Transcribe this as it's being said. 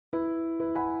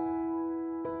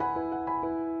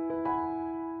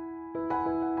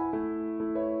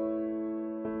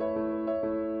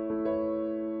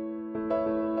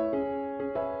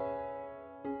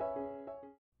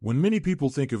When many people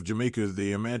think of Jamaica,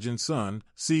 they imagine sun,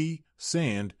 sea,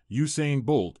 sand, Usain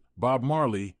Bolt, Bob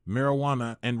Marley,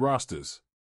 marijuana, and Rastas.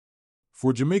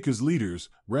 For Jamaica's leaders,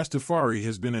 Rastafari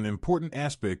has been an important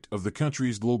aspect of the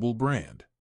country's global brand.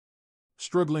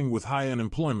 Struggling with high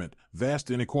unemployment, vast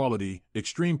inequality,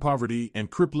 extreme poverty, and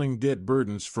crippling debt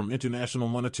burdens from International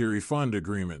Monetary Fund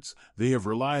agreements, they have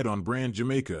relied on Brand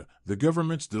Jamaica, the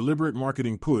government's deliberate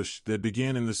marketing push that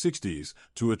began in the 60s,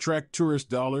 to attract tourist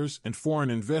dollars and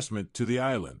foreign investment to the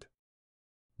island.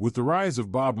 With the rise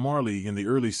of Bob Marley in the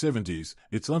early 70s,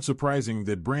 it's unsurprising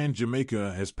that Brand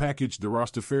Jamaica has packaged the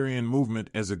Rastafarian movement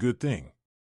as a good thing.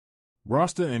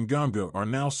 Rasta and Ganga are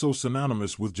now so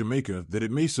synonymous with Jamaica that it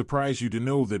may surprise you to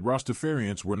know that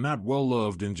Rastafarians were not well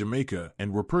loved in Jamaica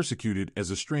and were persecuted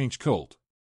as a strange cult.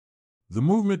 The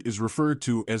movement is referred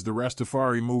to as the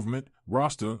Rastafari movement,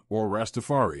 Rasta, or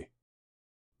Rastafari.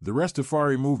 The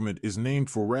Rastafari movement is named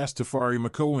for Rastafari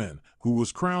Makonnen, who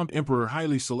was crowned Emperor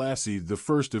Haile Selassie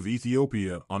I of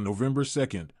Ethiopia on November 2,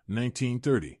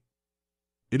 1930.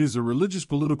 It is a religious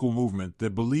political movement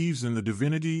that believes in the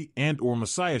divinity and/or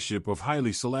messiahship of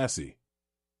Haile Selassie.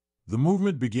 The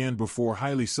movement began before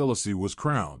Haile Selassie was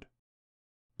crowned.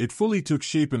 It fully took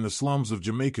shape in the slums of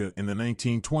Jamaica in the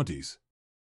 1920s.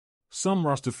 Some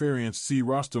Rastafarians see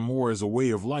Rasta more as a way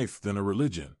of life than a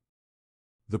religion.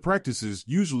 The practices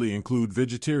usually include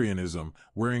vegetarianism,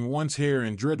 wearing one's hair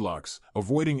in dreadlocks,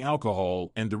 avoiding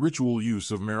alcohol, and the ritual use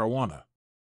of marijuana.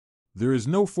 There is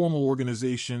no formal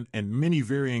organization and many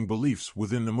varying beliefs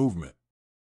within the movement.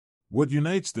 What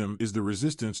unites them is the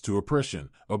resistance to oppression,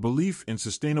 a belief in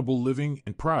sustainable living,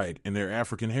 and pride in their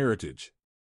African heritage.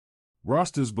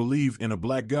 Rastas believe in a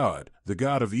black god, the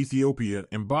god of Ethiopia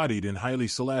embodied in Haile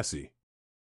Selassie.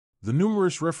 The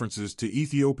numerous references to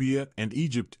Ethiopia and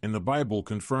Egypt in the Bible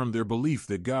confirm their belief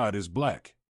that God is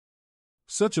black.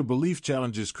 Such a belief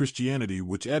challenges Christianity,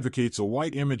 which advocates a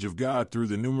white image of God through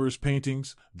the numerous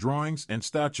paintings, drawings, and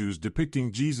statues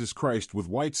depicting Jesus Christ with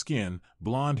white skin,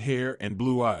 blonde hair, and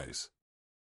blue eyes.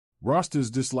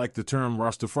 Rastas dislike the term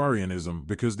Rastafarianism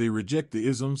because they reject the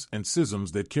isms and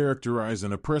schisms that characterize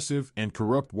an oppressive and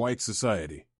corrupt white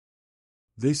society.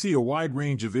 They see a wide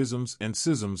range of isms and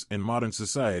schisms in modern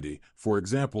society, for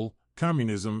example,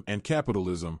 communism and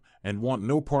capitalism, and want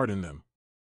no part in them.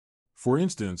 For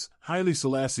instance, Haile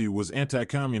Selassie was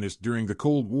anti-communist during the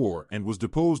Cold War and was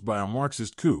deposed by a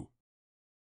Marxist coup.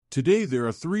 Today there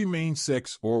are three main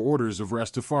sects or orders of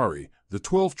Rastafari: the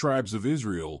 12 tribes of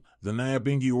Israel, the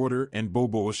Nyahbinghi Order, and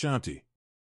Bobo Ashanti.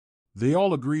 They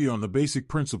all agree on the basic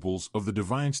principles of the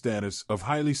divine status of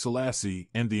Haile Selassie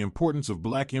and the importance of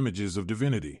black images of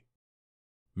divinity.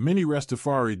 Many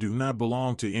Rastafari do not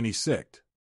belong to any sect.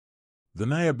 The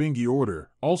Nyahbinghi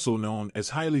Order, also known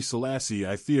as Haile Selassie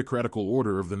I Theocratical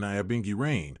Order of the Nyahbinghi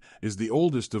Reign, is the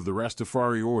oldest of the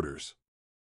Rastafari orders.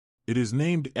 It is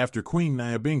named after Queen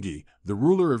Nyahbinghi, the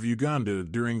ruler of Uganda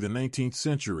during the 19th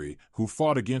century, who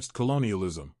fought against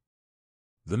colonialism.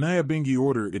 The Nyahbinghi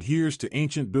Order adheres to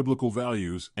ancient biblical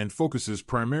values and focuses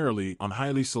primarily on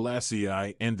Haile Selassie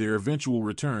I and their eventual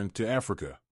return to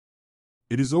Africa.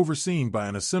 It is overseen by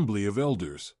an assembly of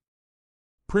elders.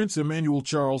 Prince Emmanuel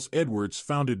Charles Edwards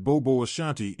founded Bobo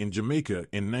Ashanti in Jamaica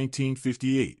in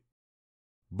 1958.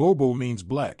 Bobo means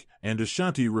black, and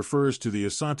Ashanti refers to the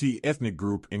Asante ethnic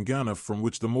group in Ghana from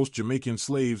which the most Jamaican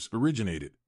slaves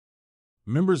originated.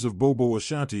 Members of Bobo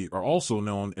Ashanti are also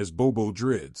known as Bobo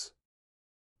Dreads.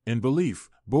 In belief,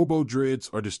 Bobo Dreads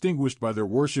are distinguished by their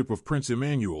worship of Prince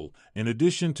Emmanuel, in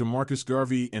addition to Marcus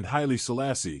Garvey and Haile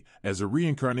Selassie, as a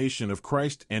reincarnation of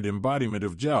Christ and embodiment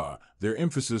of Jah, their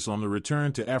emphasis on the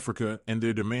return to Africa and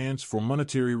their demands for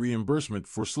monetary reimbursement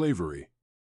for slavery.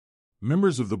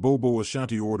 Members of the Bobo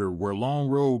Ashanti order wear long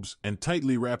robes and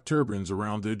tightly wrapped turbans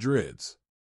around their dreads.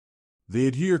 They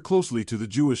adhere closely to the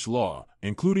Jewish law,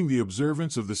 including the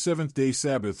observance of the seventh-day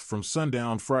Sabbath from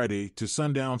sundown Friday to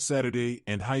sundown Saturday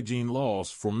and hygiene laws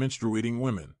for menstruating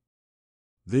women.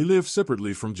 They live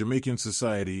separately from Jamaican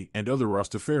society and other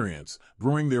Rastafarians,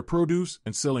 growing their produce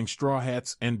and selling straw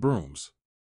hats and brooms.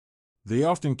 They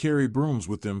often carry brooms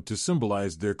with them to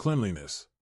symbolize their cleanliness.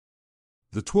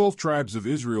 The 12 Tribes of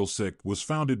Israel sect was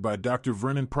founded by Dr.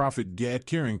 Vernon Prophet Gad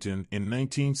Carrington in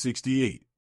 1968.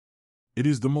 It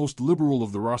is the most liberal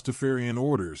of the Rastafarian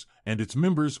orders, and its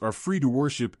members are free to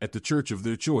worship at the church of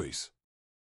their choice.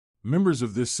 Members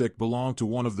of this sect belong to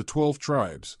one of the 12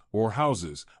 tribes, or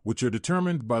houses, which are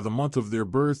determined by the month of their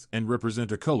birth and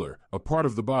represent a color, a part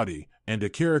of the body, and a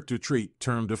character trait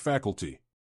termed a faculty.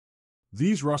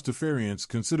 These Rastafarians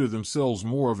consider themselves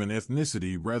more of an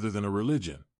ethnicity rather than a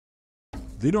religion.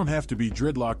 They don't have to be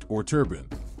dreadlocked or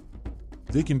turbaned.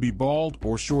 They can be bald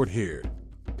or short-haired.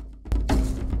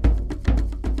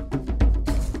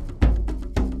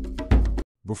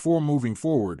 Before moving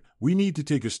forward, we need to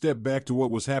take a step back to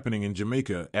what was happening in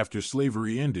Jamaica after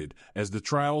slavery ended, as the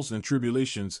trials and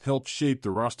tribulations helped shape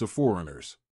the Rasta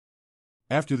forerunners.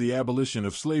 After the abolition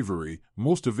of slavery,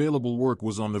 most available work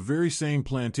was on the very same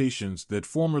plantations that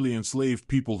formerly enslaved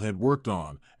people had worked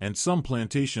on, and some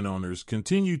plantation owners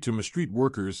continued to mistreat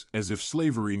workers as if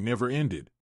slavery never ended.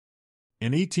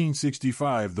 In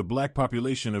 1865, the black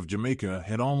population of Jamaica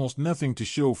had almost nothing to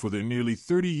show for their nearly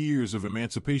 30 years of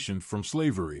emancipation from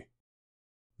slavery.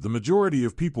 The majority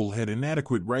of people had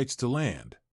inadequate rights to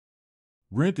land.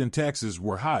 Rent and taxes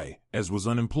were high, as was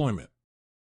unemployment.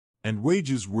 And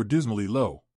wages were dismally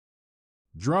low.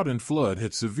 Drought and flood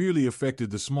had severely affected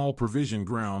the small provision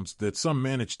grounds that some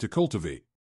managed to cultivate.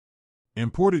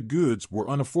 Imported goods were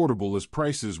unaffordable as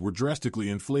prices were drastically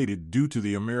inflated due to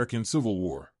the American Civil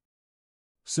War.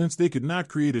 Since they could not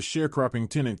create a sharecropping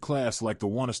tenant class like the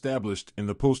one established in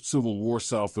the post-Civil War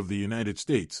South of the United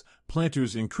States,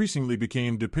 planters increasingly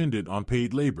became dependent on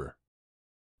paid labor.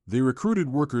 They recruited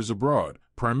workers abroad,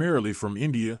 primarily from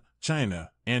India,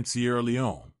 China, and Sierra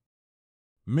Leone.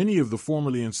 Many of the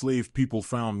formerly enslaved people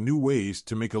found new ways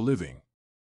to make a living.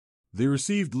 They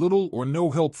received little or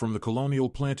no help from the colonial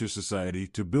planter society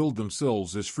to build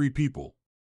themselves as free people.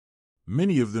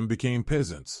 Many of them became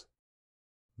peasants.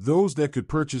 Those that could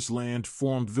purchase land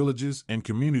formed villages and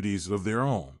communities of their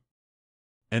own.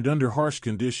 And under harsh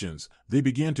conditions, they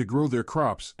began to grow their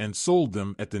crops and sold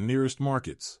them at the nearest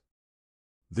markets.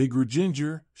 They grew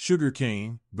ginger, sugar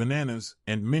cane, bananas,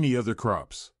 and many other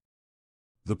crops.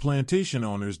 The plantation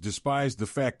owners despised the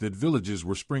fact that villages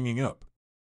were springing up.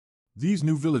 These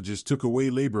new villages took away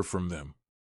labor from them.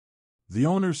 The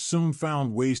owners soon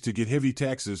found ways to get heavy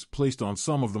taxes placed on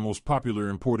some of the most popular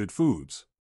imported foods.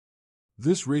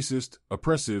 This racist,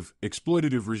 oppressive,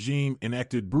 exploitative regime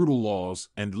enacted brutal laws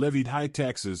and levied high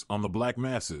taxes on the black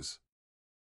masses.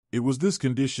 It was this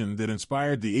condition that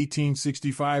inspired the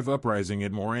 1865 uprising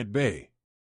at Morant Bay.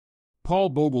 Paul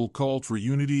Bogle called for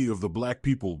unity of the black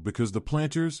people because the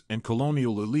planters and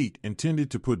colonial elite intended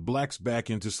to put blacks back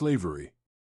into slavery.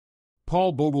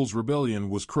 Paul Bogle's rebellion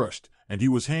was crushed, and he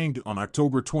was hanged on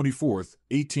October 24,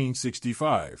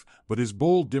 1865, but his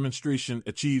bold demonstration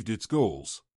achieved its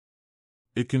goals.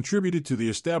 It contributed to the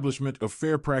establishment of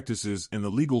fair practices in the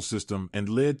legal system and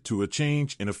led to a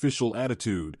change in official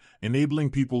attitude,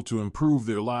 enabling people to improve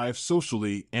their lives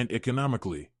socially and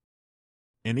economically.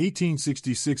 In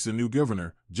 1866, a new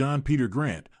governor, John Peter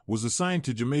Grant, was assigned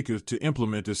to Jamaica to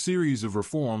implement a series of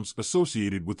reforms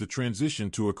associated with the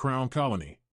transition to a crown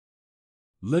colony.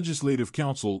 Legislative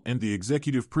Council and the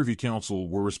Executive Privy Council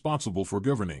were responsible for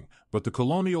governing, but the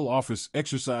colonial office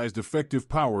exercised effective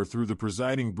power through the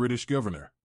presiding British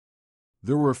governor.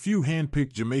 There were a few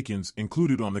hand-picked Jamaicans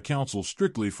included on the council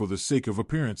strictly for the sake of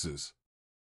appearances.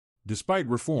 Despite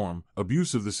reform,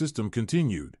 abuse of the system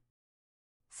continued.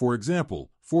 For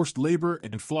example, forced labor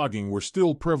and flogging were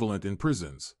still prevalent in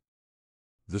prisons.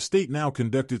 The state now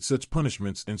conducted such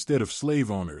punishments instead of slave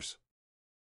owners.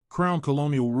 Crown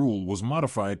colonial rule was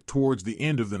modified towards the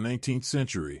end of the 19th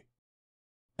century.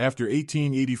 After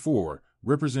 1884,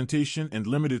 representation and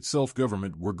limited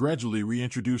self-government were gradually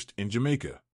reintroduced in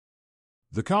Jamaica.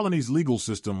 The colony's legal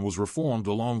system was reformed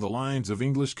along the lines of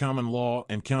English common law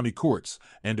and county courts,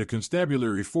 and a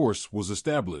constabulary force was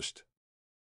established.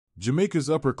 Jamaica's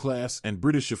upper class and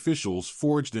British officials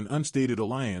forged an unstated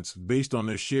alliance based on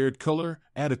their shared color,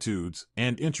 attitudes,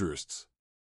 and interests.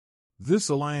 This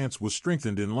alliance was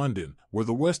strengthened in London, where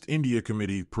the West India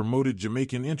Committee promoted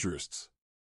Jamaican interests.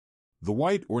 The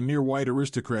white or near-white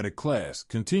aristocratic class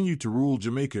continued to rule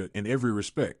Jamaica in every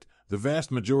respect. The vast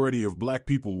majority of black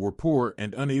people were poor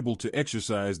and unable to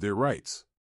exercise their rights.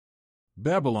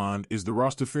 Babylon is the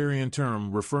Rastafarian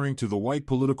term referring to the white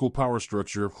political power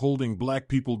structure holding black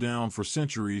people down for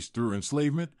centuries through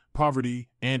enslavement, poverty,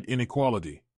 and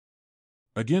inequality.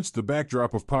 Against the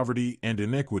backdrop of poverty and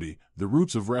inequity, the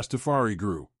roots of Rastafari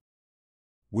grew.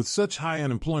 With such high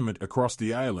unemployment across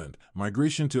the island,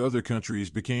 migration to other countries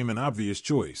became an obvious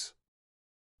choice.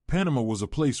 Panama was a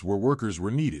place where workers were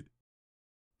needed.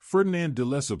 Ferdinand de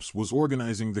Lesseps was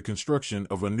organizing the construction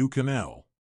of a new canal.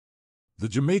 The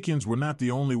Jamaicans were not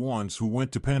the only ones who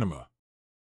went to Panama.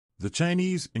 The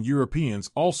Chinese and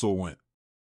Europeans also went.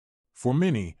 For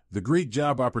many, the great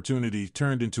job opportunity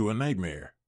turned into a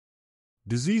nightmare.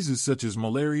 Diseases such as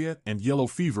malaria and yellow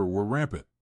fever were rampant.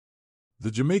 The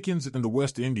Jamaicans and the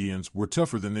West Indians were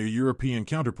tougher than their European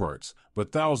counterparts,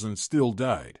 but thousands still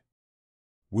died.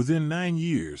 Within 9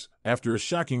 years, after a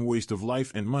shocking waste of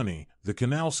life and money, the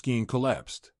canal scheme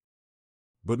collapsed.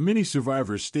 But many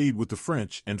survivors stayed with the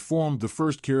French and formed the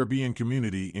first Caribbean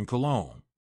community in Cologne.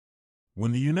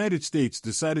 When the United States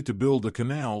decided to build a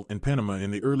canal in Panama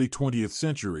in the early 20th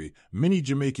century, many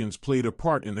Jamaicans played a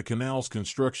part in the canal's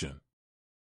construction.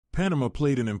 Panama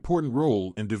played an important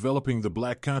role in developing the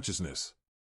black consciousness.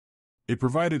 It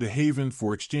provided a haven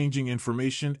for exchanging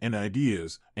information and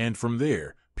ideas, and from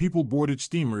there, people boarded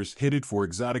steamers headed for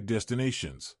exotic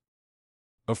destinations.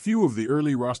 A few of the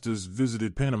early Rastas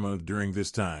visited Panama during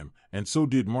this time, and so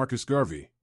did Marcus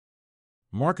Garvey.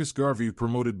 Marcus Garvey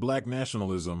promoted black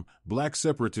nationalism, black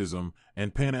separatism,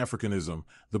 and Pan-Africanism,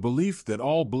 the belief that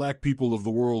all black people of the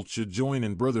world should join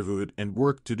in brotherhood and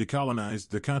work to decolonize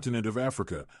the continent of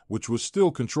Africa, which was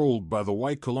still controlled by the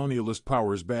white colonialist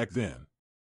powers back then.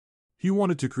 He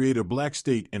wanted to create a black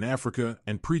state in Africa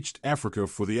and preached Africa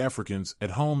for the Africans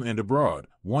at home and abroad,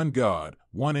 one God,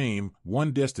 one aim,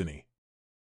 one destiny.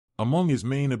 Among his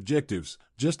main objectives,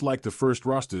 just like the first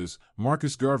Rastas,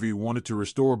 Marcus Garvey wanted to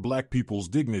restore black people's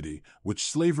dignity, which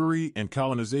slavery and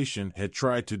colonization had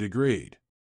tried to degrade.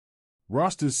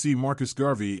 Rastas see Marcus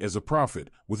Garvey as a prophet,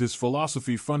 with his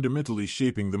philosophy fundamentally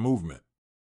shaping the movement.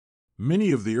 Many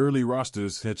of the early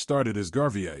Rastas had started as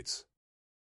Garveyites.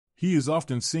 He is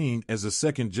often seen as a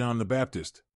second John the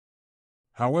Baptist.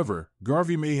 However,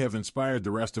 Garvey may have inspired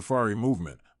the Rastafari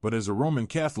movement, but as a Roman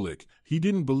Catholic, he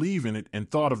didn't believe in it and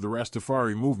thought of the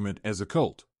Rastafari movement as a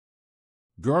cult.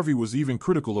 Garvey was even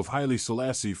critical of Haile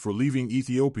Selassie for leaving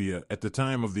Ethiopia at the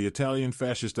time of the Italian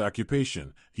fascist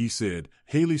occupation. He said,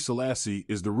 "Haile Selassie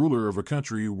is the ruler of a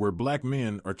country where black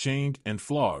men are chained and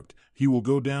flogged. He will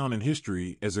go down in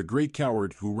history as a great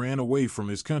coward who ran away from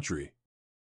his country."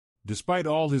 Despite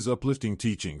all his uplifting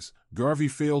teachings, Garvey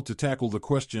failed to tackle the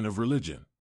question of religion.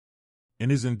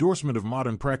 In his endorsement of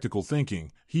modern practical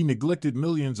thinking, he neglected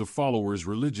millions of followers'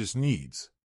 religious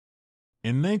needs.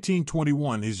 In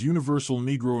 1921, his Universal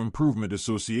Negro Improvement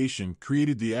Association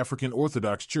created the African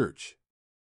Orthodox Church.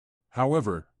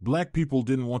 However, black people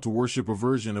didn't want to worship a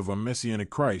version of a messianic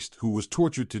Christ who was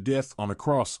tortured to death on a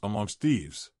cross amongst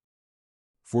thieves.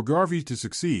 For Garvey to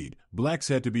succeed, blacks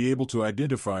had to be able to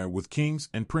identify with kings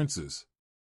and princes.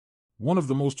 One of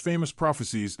the most famous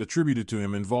prophecies attributed to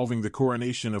him involving the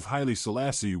coronation of Haile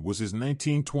Selassie was his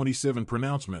 1927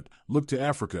 pronouncement, "Look to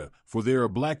Africa, for there a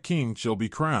black king shall be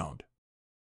crowned."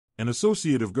 An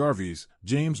associate of Garvey's,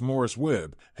 James Morris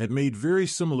Webb, had made very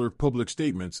similar public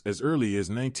statements as early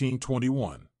as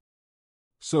 1921.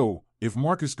 So, if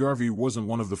Marcus Garvey wasn't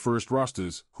one of the first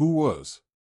Rastas, who was?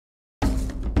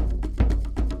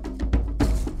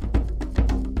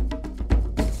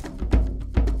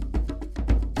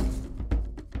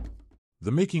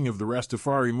 The making of the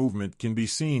Rastafari movement can be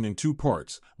seen in two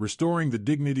parts: restoring the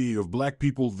dignity of black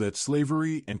people that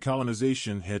slavery and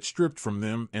colonization had stripped from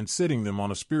them and setting them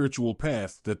on a spiritual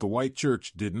path that the white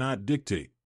church did not dictate.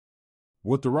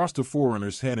 What the Rasta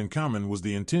forerunners had in common was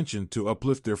the intention to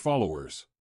uplift their followers.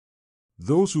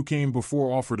 Those who came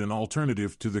before offered an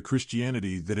alternative to the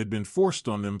Christianity that had been forced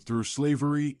on them through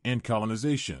slavery and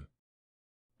colonization.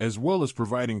 As well as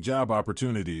providing job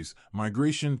opportunities,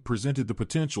 migration presented the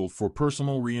potential for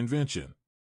personal reinvention.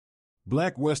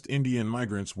 Black West Indian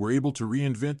migrants were able to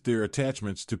reinvent their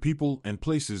attachments to people and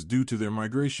places due to their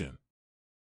migration.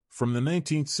 From the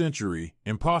 19th century,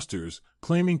 impostors,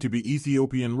 claiming to be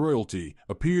Ethiopian royalty,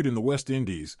 appeared in the West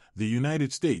Indies, the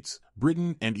United States,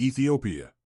 Britain, and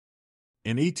Ethiopia.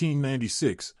 In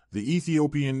 1896, the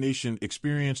Ethiopian nation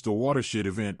experienced a watershed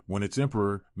event when its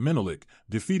emperor, Menelik,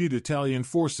 defeated Italian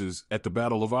forces at the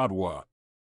Battle of Athlyi.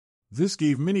 This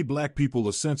gave many black people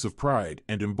a sense of pride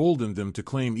and emboldened them to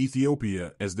claim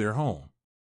Ethiopia as their home.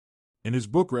 In his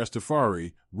book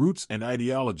Rastafari, Roots and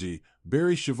Ideology,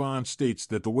 Barry Sivan states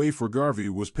that the way for Garvey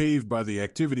was paved by the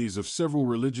activities of several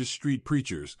religious street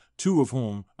preachers, two of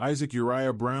whom, Isaac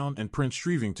Uriah Brown and Prince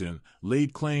Shrevington,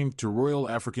 laid claim to royal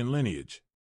African lineage.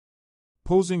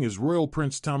 Posing as Royal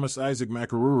Prince Thomas Isaac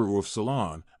Makaruru of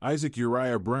Ceylon, Isaac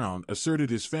Uriah Brown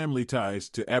asserted his family ties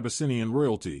to Abyssinian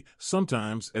royalty,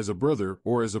 sometimes as a brother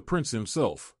or as a prince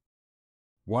himself.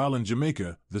 While in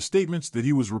Jamaica, the statements that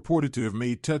he was reported to have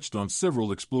made touched on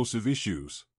several explosive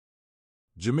issues.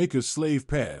 Jamaica's slave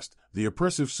past, the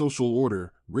oppressive social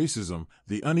order, racism,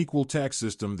 the unequal tax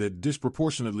system that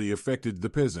disproportionately affected the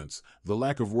peasants, the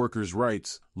lack of workers'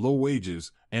 rights, low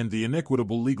wages, and the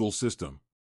inequitable legal system.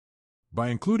 By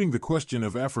including the question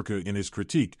of Africa in his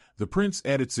critique, the prince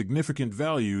added significant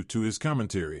value to his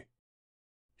commentary.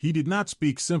 He did not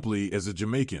speak simply as a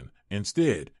Jamaican.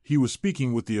 Instead, he was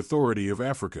speaking with the authority of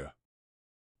Africa.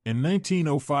 In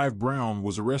 1905, Brown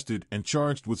was arrested and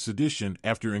charged with sedition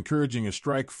after encouraging a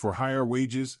strike for higher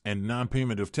wages and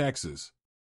non-payment of taxes.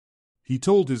 He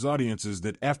told his audiences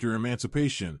that after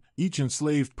emancipation, each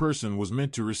enslaved person was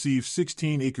meant to receive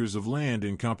 16 acres of land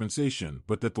in compensation,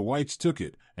 but that the whites took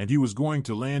it, and he was going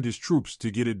to land his troops to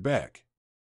get it back.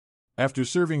 After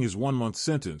serving his 1-month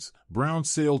sentence, Brown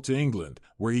sailed to England,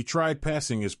 where he tried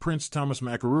passing as Prince Thomas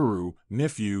Makaruru,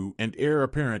 nephew and heir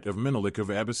apparent of Menelik of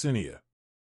Abyssinia.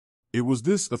 It was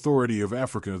this authority of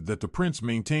Africa that the prince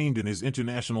maintained in his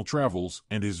international travels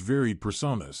and his varied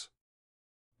personas.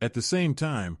 At the same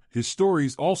time, his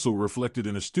stories also reflected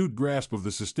an astute grasp of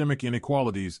the systemic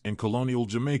inequalities in colonial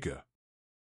Jamaica.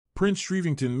 Prince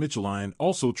Shrevington Micheline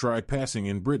also tried passing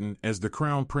in Britain as the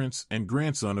crown prince and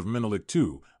grandson of Menelik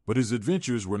II, but his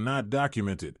adventures were not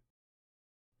documented.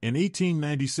 In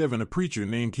 1897, a preacher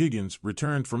named Higgins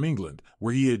returned from England,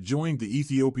 where he had joined the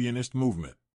Ethiopianist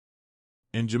movement.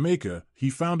 In Jamaica, he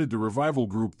founded the revival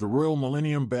group the Royal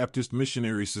Millennium Baptist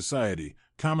Missionary Society,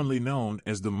 commonly known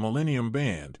as the Millennium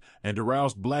Band, and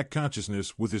aroused black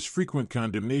consciousness with his frequent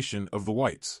condemnation of the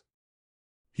whites.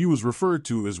 He was referred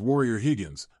to as Warrior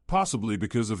Higgins, possibly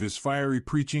because of his fiery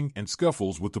preaching and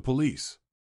scuffles with the police.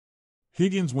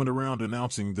 Higgins went around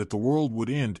announcing that the world would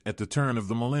end at the turn of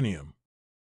the millennium.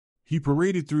 He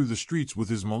paraded through the streets with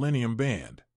his Millennium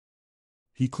Band.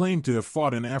 He claimed to have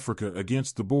fought in Africa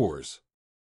against the Boers.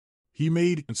 He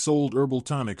made and sold herbal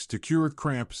tonics to cure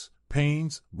cramps,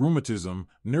 pains, rheumatism,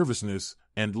 nervousness,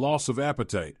 and loss of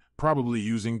appetite, probably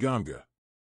using ganga.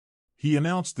 He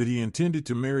announced that he intended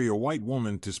to marry a white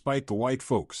woman to spite the white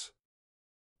folks.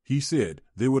 He said,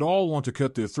 they would all want to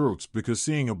cut their throats because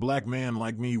seeing a black man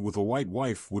like me with a white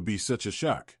wife would be such a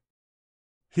shock.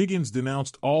 Higgins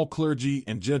denounced all clergy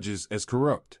and judges as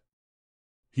corrupt.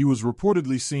 He was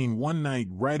reportedly seen one night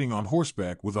riding on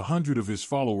horseback with 100 of his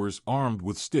followers armed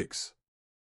with sticks.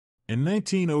 In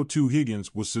 1902,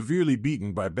 Higgins was severely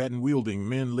beaten by baton-wielding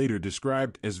men later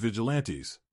described as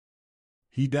vigilantes.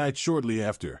 He died shortly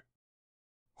after.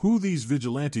 Who these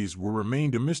vigilantes were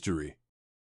remained a mystery.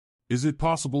 Is it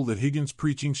possible that Higgins'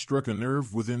 preaching struck a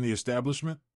nerve within the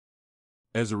establishment?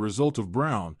 As a result of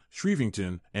Brown,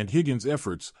 Shrevington, and Higgins'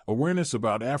 efforts, awareness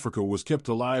about Africa was kept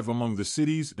alive among the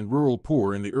cities and rural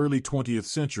poor in the early 20th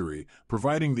century,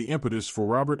 providing the impetus for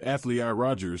Robert Athlyi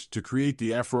Rogers to create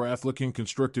the Afro-African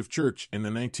Constructive Church in the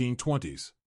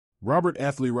 1920s. Robert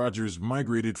Athlyi Rogers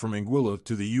migrated from Anguilla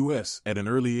to the U.S. at an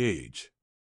early age.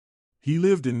 He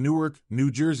lived in Newark,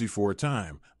 New Jersey for a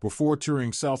time, before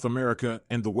touring South America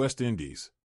and the West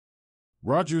Indies.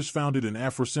 Rogers founded an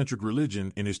Afrocentric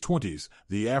religion in his 20s,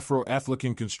 the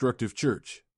Afro-African Constructive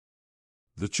Church.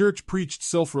 The church preached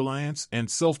self-reliance and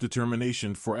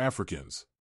self-determination for Africans.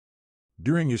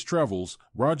 During his travels,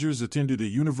 Rogers attended a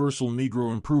Universal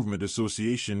Negro Improvement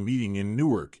Association meeting in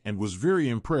Newark and was very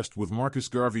impressed with Marcus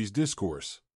Garvey's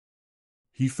discourse.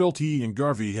 He felt he and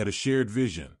Garvey had a shared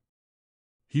vision.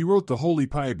 He wrote the Holy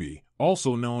Bible,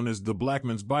 also known as the Black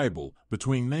Man's Bible,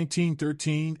 between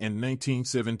 1913 and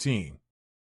 1917.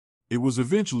 It was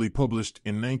eventually published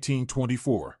in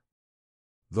 1924.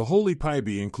 The Holy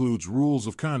Bible includes rules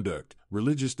of conduct,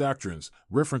 religious doctrines,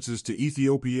 references to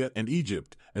Ethiopia and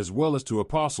Egypt, as well as to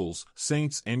apostles,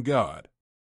 saints, and God.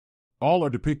 All are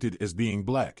depicted as being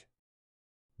black.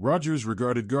 Rogers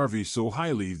regarded Garvey so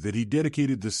highly that he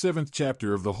dedicated the 7th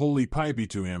chapter of the Holy Bible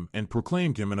to him and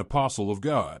proclaimed him an apostle of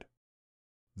God.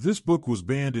 This book was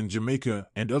banned in Jamaica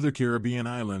and other Caribbean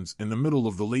islands in the middle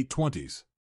of the late 20s.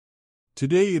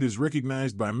 Today it is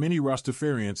recognized by many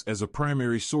Rastafarians as a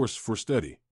primary source for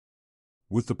study.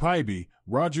 With the Bible,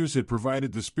 Rogers had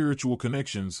provided the spiritual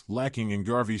connections lacking in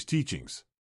Garvey's teachings.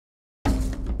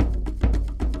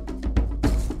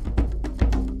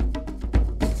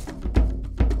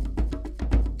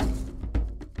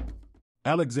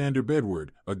 Alexander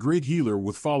Bedward, a great healer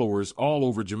with followers all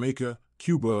over Jamaica,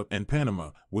 Cuba, and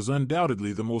Panama, was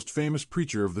undoubtedly the most famous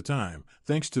preacher of the time,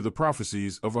 thanks to the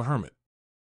prophecies of a hermit.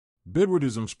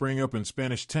 Bedwardism sprang up in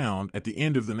Spanish Town at the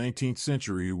end of the 19th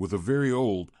century with a very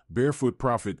old, barefoot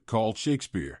prophet called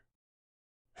Shakespeare.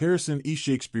 Harrison E.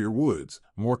 Shakespeare Woods,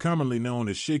 more commonly known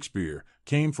as Shakespeare,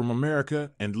 came from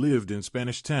America and lived in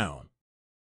Spanish Town.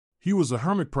 He was a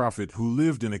hermit prophet who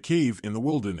lived in a cave in the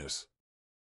wilderness.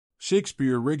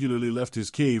 Shakespeare regularly left his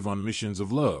cave on missions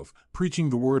of love, preaching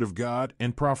the word of God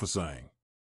and prophesying.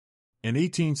 In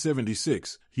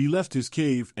 1876, he left his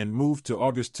cave and moved to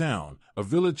August Town, a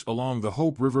village along the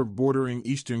Hope River bordering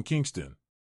eastern Kingston.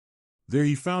 There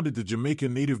he founded the Jamaica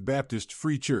Native Baptist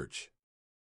Free Church.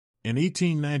 In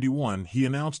 1891, he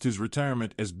announced his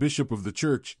retirement as bishop of the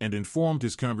church and informed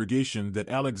his congregation that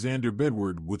Alexander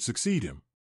Bedward would succeed him.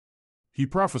 He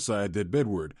prophesied that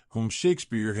Bedward, whom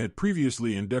Shakespeare had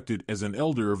previously inducted as an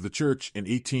elder of the church in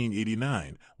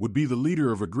 1889, would be the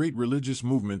leader of a great religious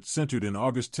movement centered in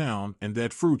August Town, and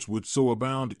that fruits would so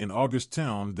abound in August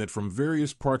Town that from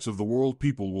various parts of the world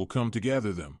people will come to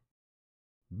gather them.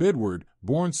 Bedward,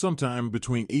 born sometime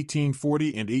between 1840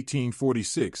 and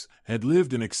 1846, had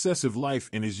lived an excessive life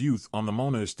in his youth on the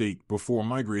Mona estate before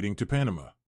migrating to Panama.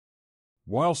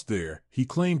 Whilst there, he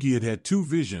claimed he had had 2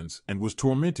 visions and was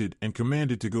tormented and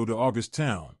commanded to go to August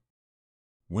Town.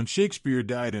 When Shakespeare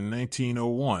died in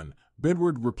 1901,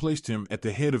 Bedward replaced him at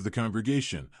the head of the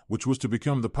congregation, which was to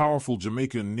become the powerful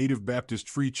Jamaican Native Baptist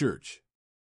Free Church.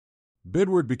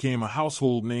 Bedward became a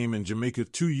household name in Jamaica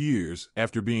 2 years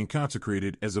after being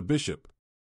consecrated as a bishop.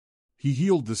 He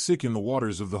healed the sick in the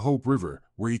waters of the Hope River,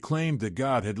 where he claimed that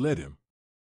God had led him.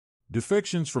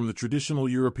 Defections from the traditional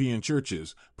European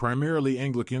churches, primarily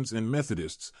Anglicans and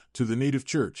Methodists, to the native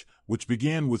church, which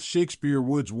began with Shakespeare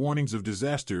Wood's warnings of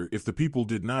disaster if the people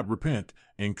did not repent,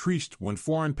 increased when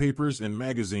foreign papers and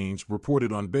magazines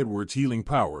reported on Bedward's healing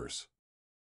powers.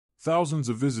 Thousands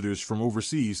of visitors from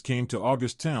overseas came to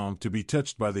August Town to be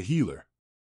touched by the healer.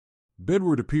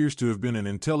 Bedward appears to have been an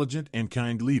intelligent and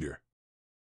kind leader.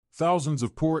 Thousands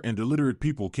of poor and illiterate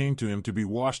people came to him to be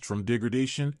washed from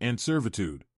degradation and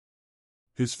servitude.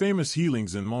 His famous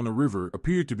healings in Mona River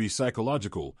appeared to be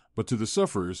psychological, but to the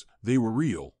sufferers, they were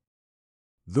real.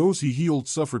 Those he healed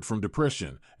suffered from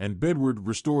depression, and Bedward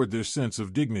restored their sense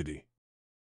of dignity.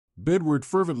 Bedward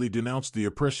fervently denounced the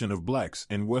oppression of blacks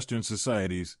in Western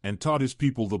societies and taught his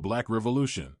people the Black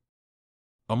Revolution.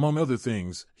 Among other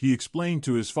things, he explained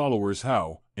to his followers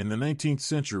how, in the 19th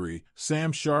century,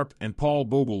 Sam Sharp and Paul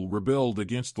Bogle rebelled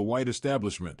against the white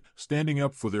establishment, standing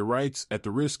up for their rights at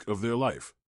the risk of their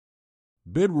life.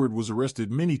 Bedward was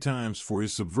arrested many times for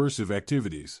his subversive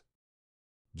activities.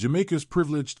 Jamaica's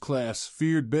privileged class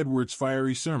feared Bedward's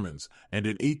fiery sermons, and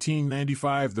in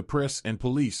 1895 the press and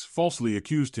police falsely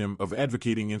accused him of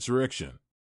advocating insurrection.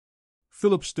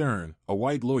 Philip Stern, a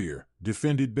white lawyer,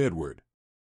 defended Bedward.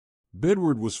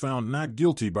 Bedward was found not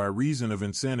guilty by reason of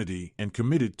insanity and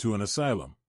committed to an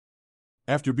asylum.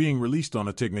 After being released on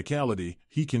a technicality,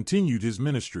 he continued his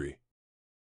ministry.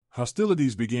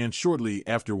 Hostilities began shortly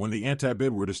after when the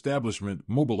anti-Bedward establishment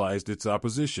mobilized its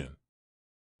opposition.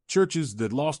 Churches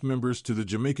that lost members to the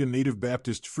Jamaica Native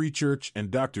Baptist Free Church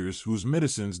and doctors whose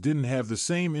medicines didn't have the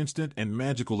same instant and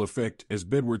magical effect as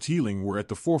Bedward's healing were at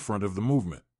the forefront of the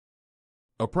movement.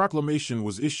 A proclamation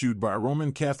was issued by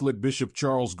Roman Catholic Bishop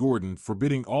Charles Gordon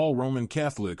forbidding all Roman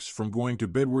Catholics from going to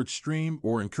Bedward's stream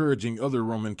or encouraging other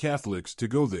Roman Catholics to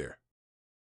go there.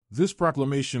 This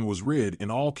proclamation was read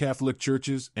in all Catholic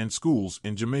churches and schools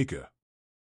in Jamaica.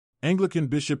 Anglican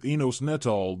Bishop Enos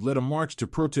Nuttall led a march to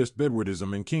protest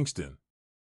Bedwardism in Kingston.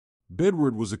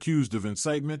 Bedward was accused of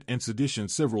incitement and sedition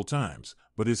several times,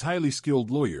 but his highly skilled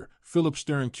lawyer, Philip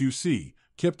Stern QC,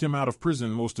 kept him out of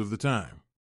prison most of the time.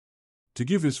 To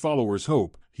give his followers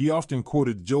hope, he often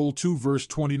quoted Joel 2 verse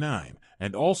 29,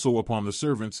 and also upon the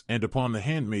servants and upon the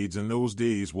handmaids in those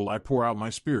days will I pour out my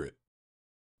spirit.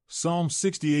 Psalm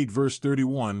 68 verse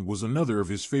 31 was another of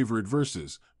his favorite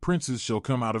verses, princes shall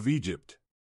come out of Egypt.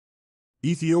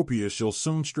 Ethiopia shall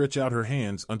soon stretch out her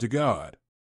hands unto God.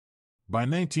 By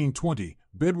 1920,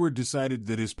 Bedward decided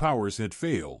that his powers had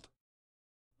failed.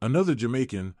 Another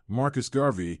Jamaican, Marcus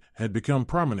Garvey, had become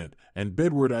prominent, and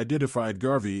Bedward identified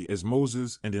Garvey as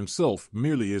Moses and himself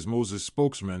merely as Moses'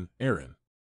 spokesman, Aaron.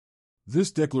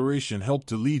 This declaration helped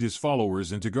to lead his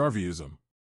followers into Garveyism.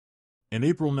 In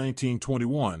April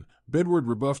 1921, Bedward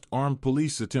rebuffed armed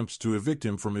police attempts to evict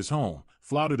him from his home,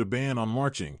 flouted a ban on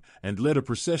marching, and led a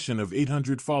procession of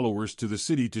 800 followers to the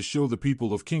city to show the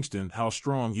people of Kingston how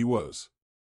strong he was.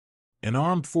 An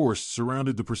armed force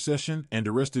surrounded the procession and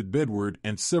arrested Bedward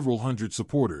and several hundred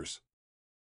supporters.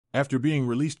 After being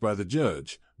released by the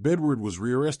judge, Bedward was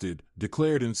rearrested,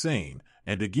 declared insane,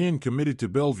 and again committed to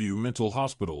Bellevue Mental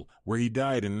Hospital, where he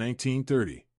died in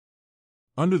 1930.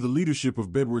 Under the leadership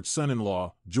of Bedward's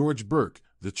son-in-law, George Burke,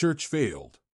 the church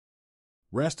failed.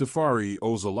 Rastafari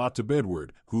owes a lot to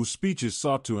Bedward, whose speeches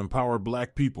sought to empower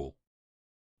black people.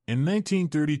 In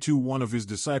 1932, one of his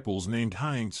disciples named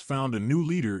Higgins found a new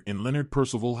leader in Leonard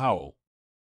Percival Howell.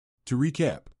 To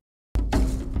recap,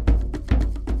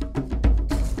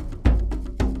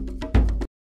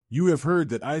 you have heard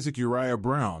that Isaac Uriah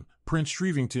Brown, Prince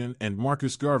Shrevington, and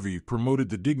Marcus Garvey promoted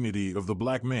the dignity of the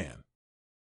black man.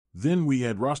 Then we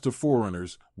had Rasta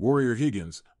forerunners, Warrior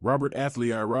Higgins, Robert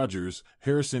Athlyi Rogers,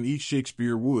 Harrison E.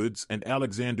 Shakespeare Woods, and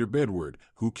Alexander Bedward,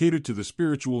 who catered to the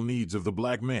spiritual needs of the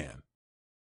black man.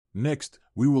 Next,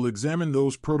 we will examine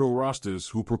those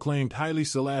proto-Rastas who proclaimed Haile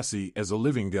Selassie as a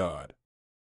living god.